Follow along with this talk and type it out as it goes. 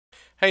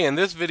Hey, in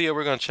this video,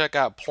 we're going to check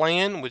out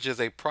Plan, which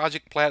is a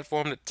project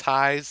platform that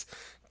ties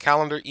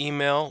calendar,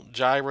 email,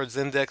 Jira,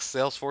 Zendesk,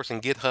 Salesforce,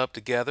 and GitHub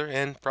together,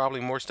 and probably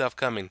more stuff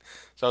coming.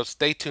 So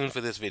stay tuned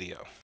for this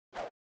video.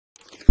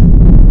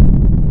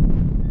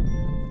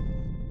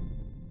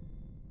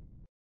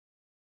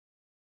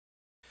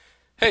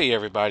 Hey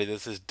everybody,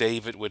 this is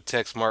David with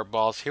Tech Smart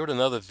Boss here with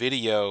another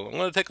video. I'm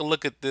going to take a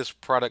look at this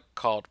product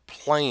called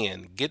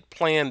Plan,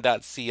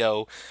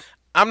 getplan.co.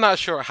 I'm not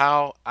sure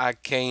how I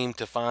came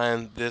to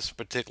find this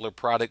particular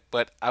product,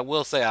 but I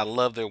will say I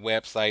love their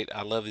website.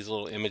 I love these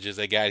little images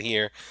they got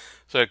here.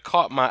 So it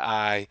caught my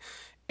eye,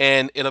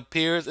 and it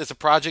appears it's a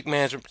project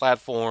management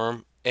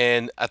platform.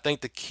 And I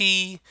think the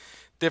key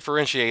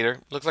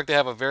differentiator looks like they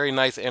have a very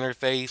nice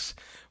interface,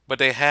 but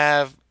they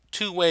have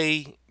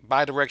two-way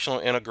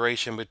bidirectional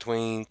integration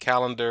between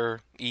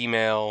calendar,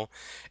 email,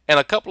 and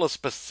a couple of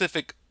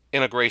specific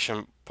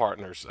integration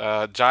partners,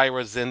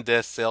 Jira, Zendesk,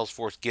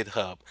 Salesforce,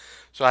 GitHub.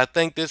 So I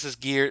think this is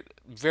geared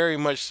very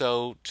much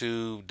so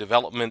to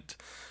development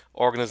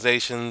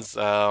organizations.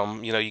 You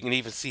can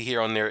even see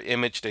here on their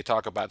image, they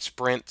talk about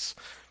sprints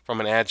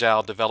from an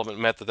agile development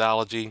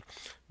methodology,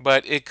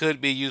 but it could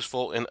be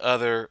useful in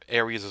other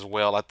areas as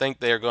well. I think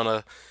they're going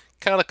to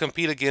kind of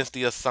compete against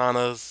the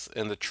Asanas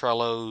and the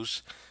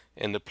Trellos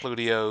and the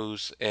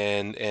Plutios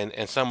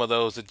and some of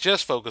those that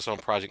just focus on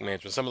project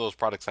management. Some of those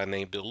products I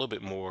named do a little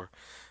bit more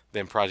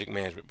than project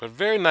management, but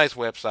very nice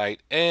website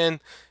and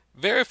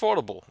very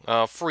affordable,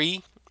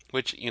 free,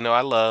 which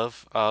I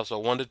love. So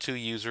 1 to 2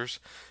 users,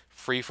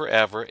 free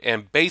forever,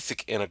 and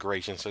basic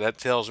integration. So that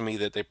tells me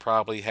that they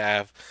probably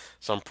have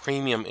some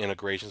premium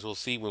integrations. We'll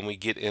see when we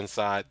get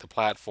inside the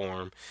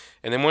platform.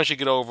 And then once you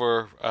get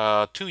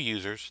over 2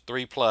 users,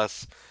 3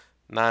 plus,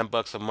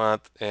 $9 a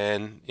month,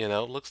 and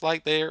looks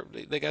like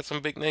they got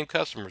some big name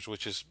customers,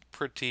 which is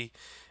pretty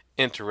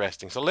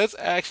interesting. So let's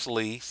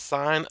actually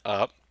sign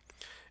up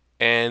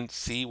and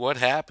see what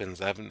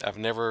happens. I've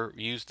never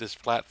used this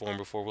platform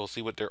before. We'll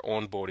see what their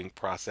onboarding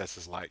process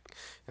is like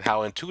and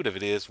how intuitive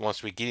it is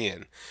once we get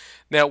in.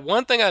 Now,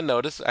 one thing I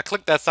noticed, I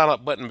clicked that sign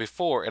up button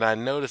before, and I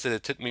noticed that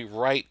it took me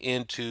right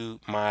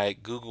into my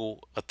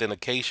Google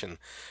authentication.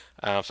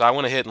 So I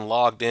went ahead and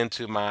logged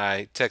into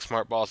my Tech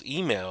Smart Boss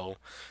email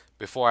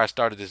before I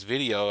started this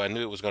video. I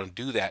knew it was going to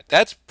do that.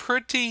 That's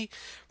pretty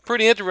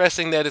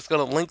interesting that it's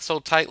going to link so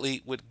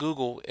tightly with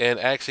Google and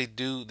actually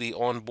do the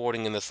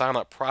onboarding and the sign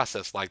up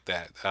process like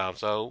that.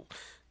 So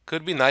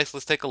could be nice.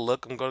 Let's take a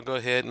look. I'm going to go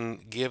ahead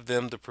and give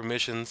them the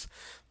permissions.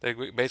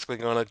 They're basically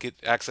going to get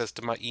access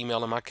to my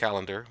email and my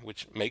calendar,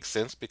 which makes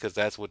sense because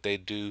that's what they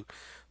do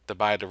the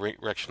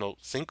bidirectional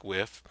sync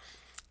with.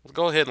 Let's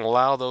go ahead and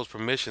allow those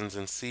permissions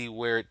and see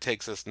where it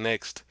takes us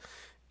next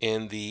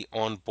in the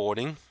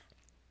onboarding.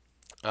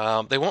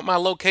 They want my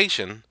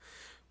location,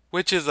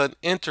 which is an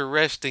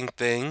interesting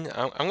thing.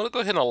 I'm going to go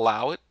ahead and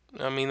allow it.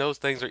 I mean, those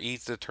things are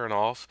easy to turn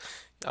off.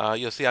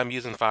 You'll see I'm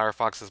using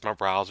Firefox as my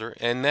browser,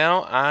 and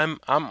now I'm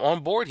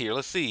on board here.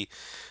 Let's see.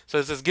 So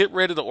it says get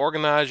ready to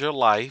organize your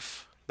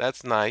life.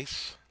 That's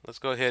nice. Let's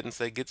go ahead and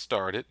say get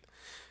started.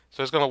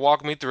 So it's going to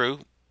walk me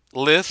through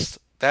lists.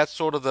 That's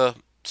sort of the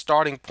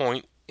starting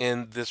point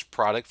in this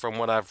product from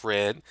what I've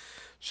read.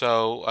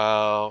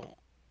 So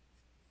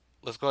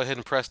let's go ahead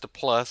and press the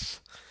plus.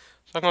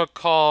 So I'm going to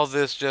call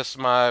this just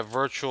my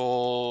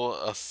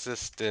virtual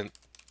assistant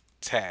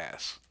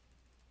task.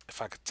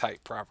 If I could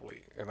type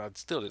properly, and I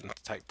still didn't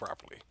type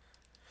properly.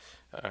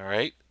 All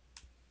right,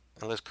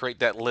 and let's create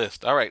that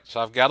list. All right, so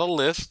I've got a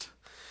list.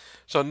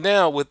 So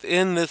now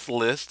within this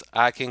list,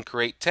 I can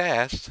create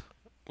tasks,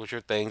 which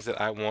are things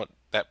that I want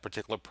that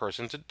particular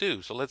person to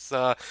do. So let's.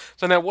 So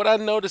now what I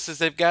notice is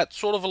they've got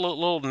sort of a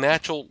little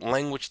natural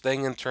language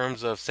thing in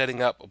terms of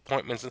setting up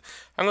appointments.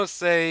 I'm going to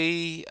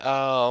say.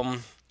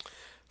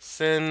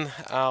 Send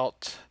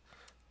out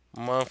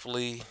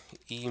monthly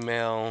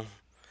email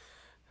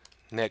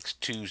next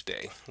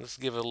Tuesday. Let's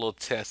give it a little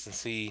test and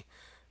see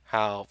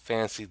how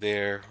fancy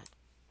their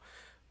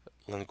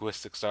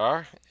linguistics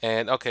are.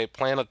 And okay,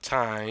 plan a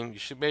time. You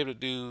should be able to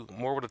do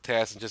more with a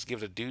task and just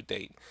give it a due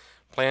date.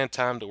 Plan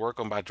time to work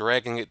on by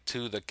dragging it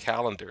to the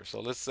calendar. So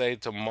let's say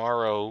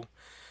tomorrow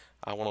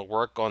I want to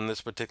work on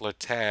this particular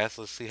task.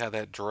 Let's see how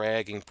that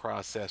dragging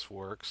process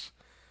works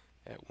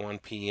at 1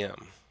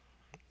 p.m.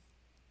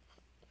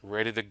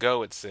 Ready to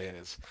go, it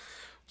says.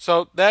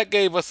 So that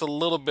gave us a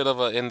little bit of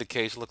an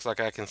indication. Looks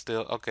like I can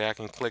still, okay, I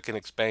can click and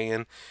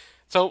expand.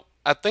 So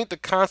I think the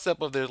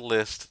concept of this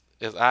list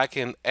is I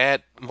can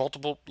add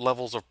multiple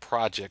levels of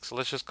projects. So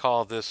let's just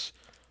call this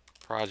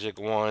project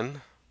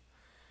 1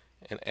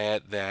 and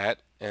add that.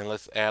 And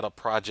let's add a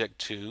project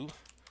 2.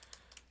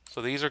 So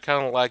these are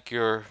kind of like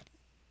your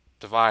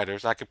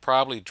dividers. I could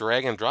probably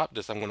drag and drop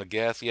this, I'm going to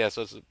guess. Yeah,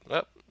 so it's,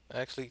 oh,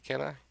 actually,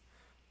 can I?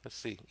 Let's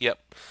see.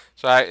 Yep.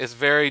 So it's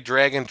very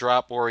drag and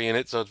drop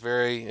oriented, so it's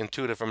very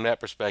intuitive from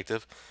that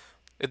perspective.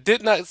 It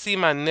did not see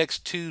my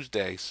next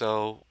Tuesday,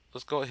 so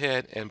let's go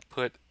ahead and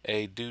put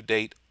a due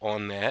date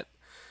on that.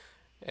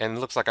 And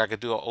it looks like I could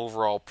do an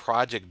overall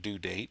project due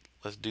date.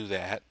 Let's do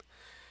that.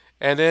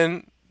 And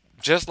then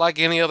just like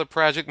any other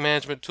project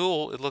management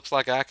tool, it looks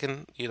like I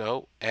can,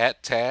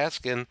 add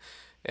task and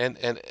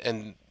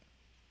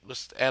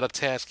let's add a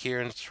task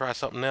here and try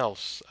something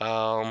else.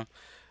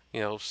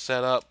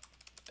 Set up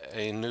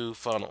a new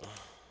funnel,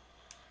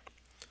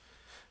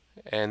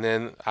 and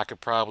then I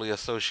could probably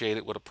associate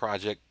it with a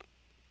project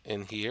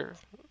in here.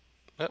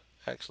 Yep,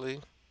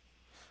 actually,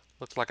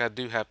 looks like I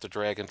do have to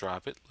drag and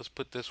drop it. Let's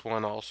put this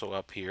one also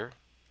up here,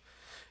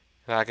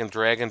 and I can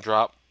drag and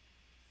drop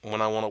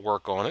when I want to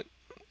work on it,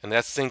 and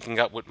that's syncing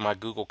up with my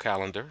Google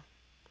Calendar.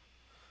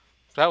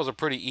 So that was a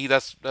pretty easy.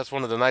 That's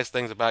one of the nice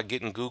things about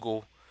getting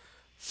Google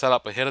set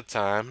up ahead of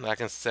time. I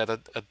can set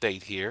a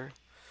date here.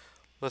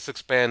 Let's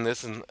expand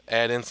this and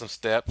add in some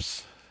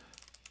steps.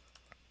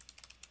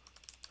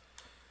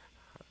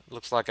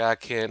 Looks like I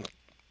can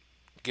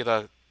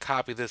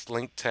copy this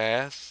link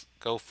task,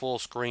 go full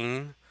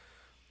screen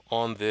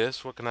on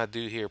this. What can I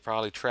do here?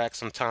 Probably track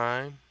some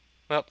time.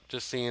 Well,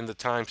 just seeing the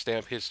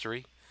timestamp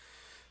history,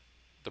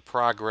 the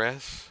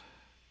progress.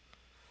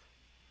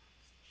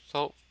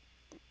 So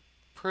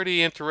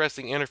pretty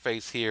interesting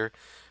interface here.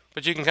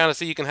 But you can kind of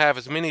see you can have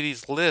as many of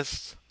these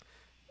lists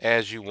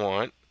as you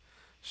want.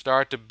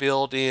 Start to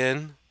build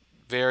in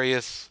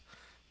various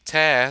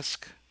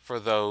tasks for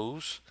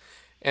those.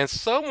 And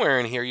somewhere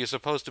in here, you're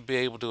supposed to be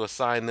able to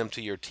assign them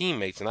to your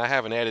teammates. And I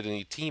haven't added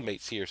any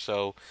teammates here,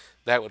 so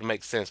that would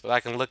make sense. But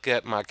I can look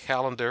at my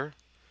calendar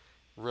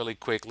really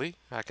quickly.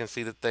 I can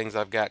see the things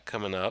I've got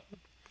coming up.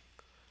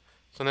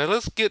 So now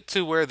let's get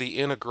to where the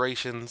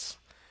integrations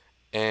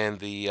and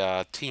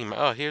the team.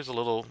 Oh, here's a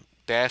little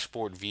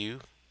dashboard view.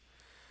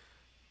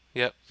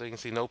 Yep, so you can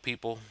see no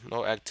people,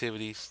 no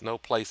activities, no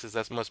places.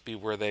 That must be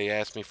where they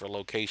asked me for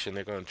location.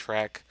 They're going to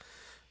track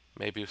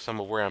maybe some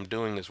of where I'm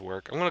doing this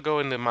work. I'm going to go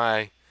into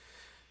my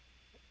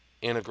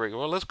integrate.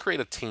 Well, let's create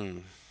a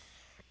team.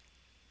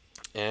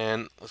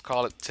 And let's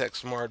call it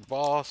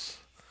TechSmartBoss.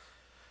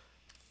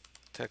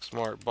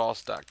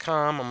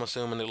 TechSmartBoss.com. I'm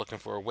assuming they're looking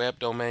for a web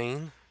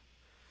domain.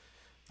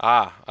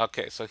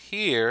 Okay, so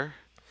here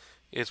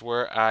is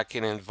where I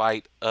can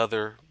invite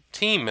other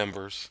team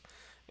members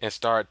and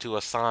start to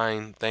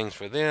assign things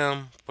for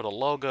them, put a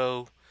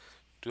logo,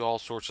 do all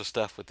sorts of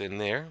stuff within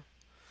there.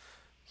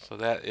 So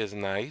that is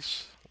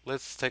nice.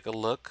 Let's take a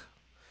look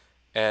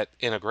at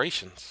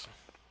integrations.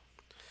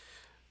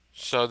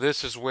 So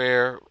this is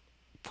where,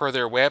 per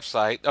their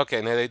website,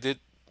 okay, now they did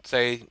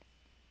say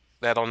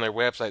that on their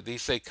website.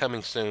 These say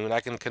coming soon. I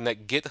can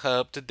connect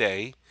GitHub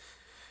today.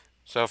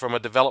 So from a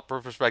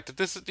developer perspective,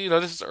 this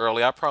is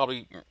early. I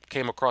probably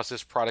came across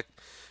this product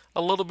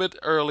a little bit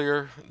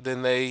earlier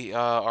than they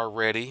are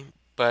ready,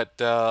 but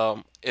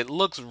it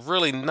looks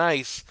really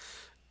nice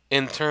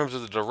in terms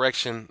of the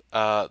direction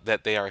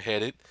that they are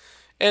headed.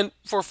 And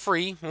for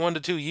free, 1 to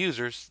 2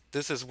 users,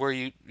 this is where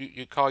you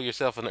call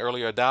yourself an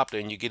early adopter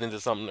and you get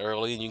into something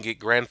early and you get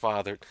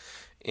grandfathered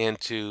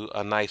into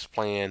a nice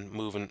plan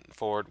moving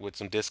forward with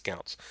some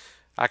discounts.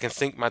 I can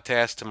sync my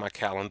tasks to my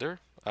calendar.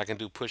 I can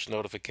do push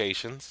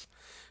notifications.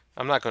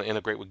 I'm not going to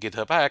integrate with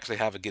GitHub. I actually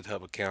have a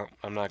GitHub account.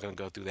 I'm not going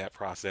to go through that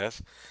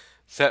process.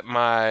 Set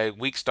my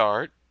week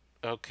start.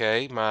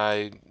 Okay,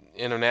 my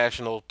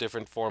international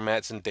different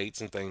formats and dates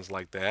and things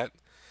like that.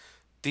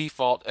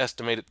 Default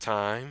estimated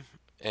time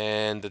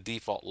and the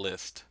default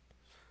list.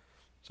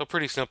 So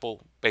pretty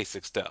simple,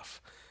 basic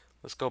stuff.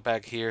 Let's go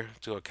back here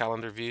to a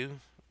calendar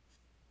view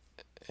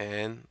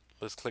and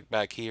let's click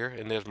back here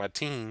and there's my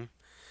team.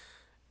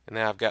 And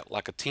now I've got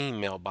like a team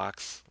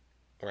mailbox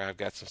where I've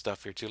got some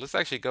stuff here too. Let's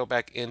actually go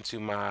back into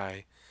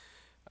my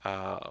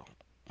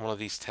one of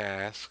these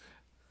tasks,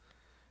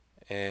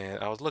 and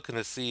I was looking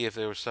to see if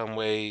there was some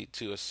way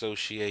to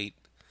associate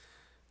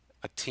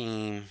a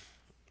team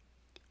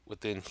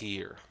within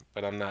here,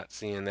 but I'm not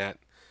seeing that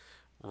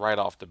right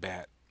off the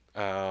bat.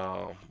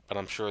 But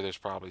I'm sure there's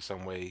probably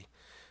some way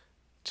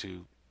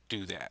to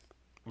do that.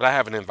 But I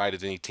haven't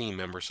invited any team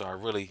members, so I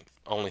really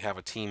only have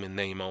a team in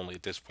name only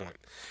at this point.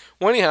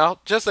 Well, anyhow,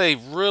 just a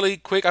really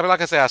quick,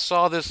 like I said, I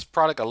saw this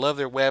product. I love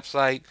their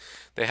website.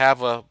 They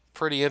have a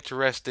pretty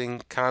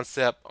interesting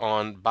concept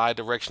on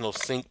bi-directional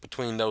sync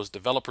between those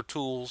developer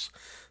tools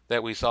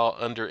that we saw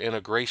under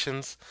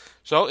integrations.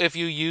 So if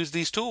you use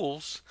these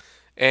tools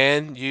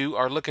and you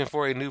are looking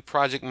for a new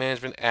project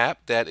management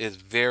app that is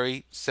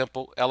very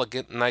simple,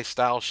 elegant, nice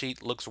style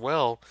sheet, looks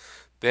well,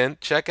 then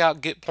check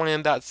out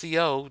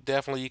getplan.co.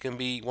 Definitely you can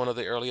be one of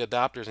the early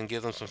adopters and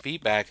give them some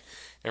feedback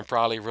and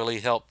probably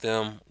really help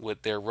them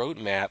with their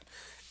roadmap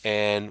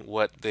and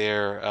what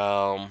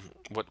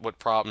what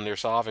problem they're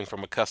solving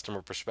from a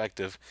customer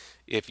perspective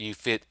if you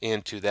fit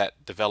into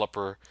that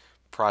developer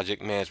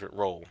project management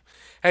role.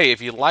 Hey,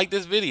 if you like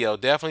this video,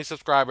 definitely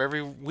subscribe.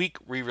 Every week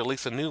we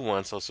release a new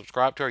one, so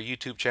subscribe to our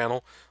YouTube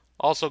channel.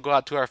 Also go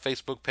out to our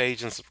Facebook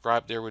page and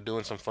subscribe there. We're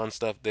doing some fun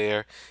stuff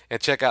there.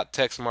 And check out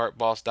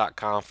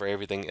TechSmartBoss.com for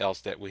everything else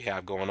that we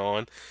have going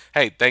on.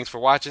 Hey, thanks for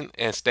watching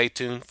and stay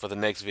tuned for the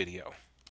next video.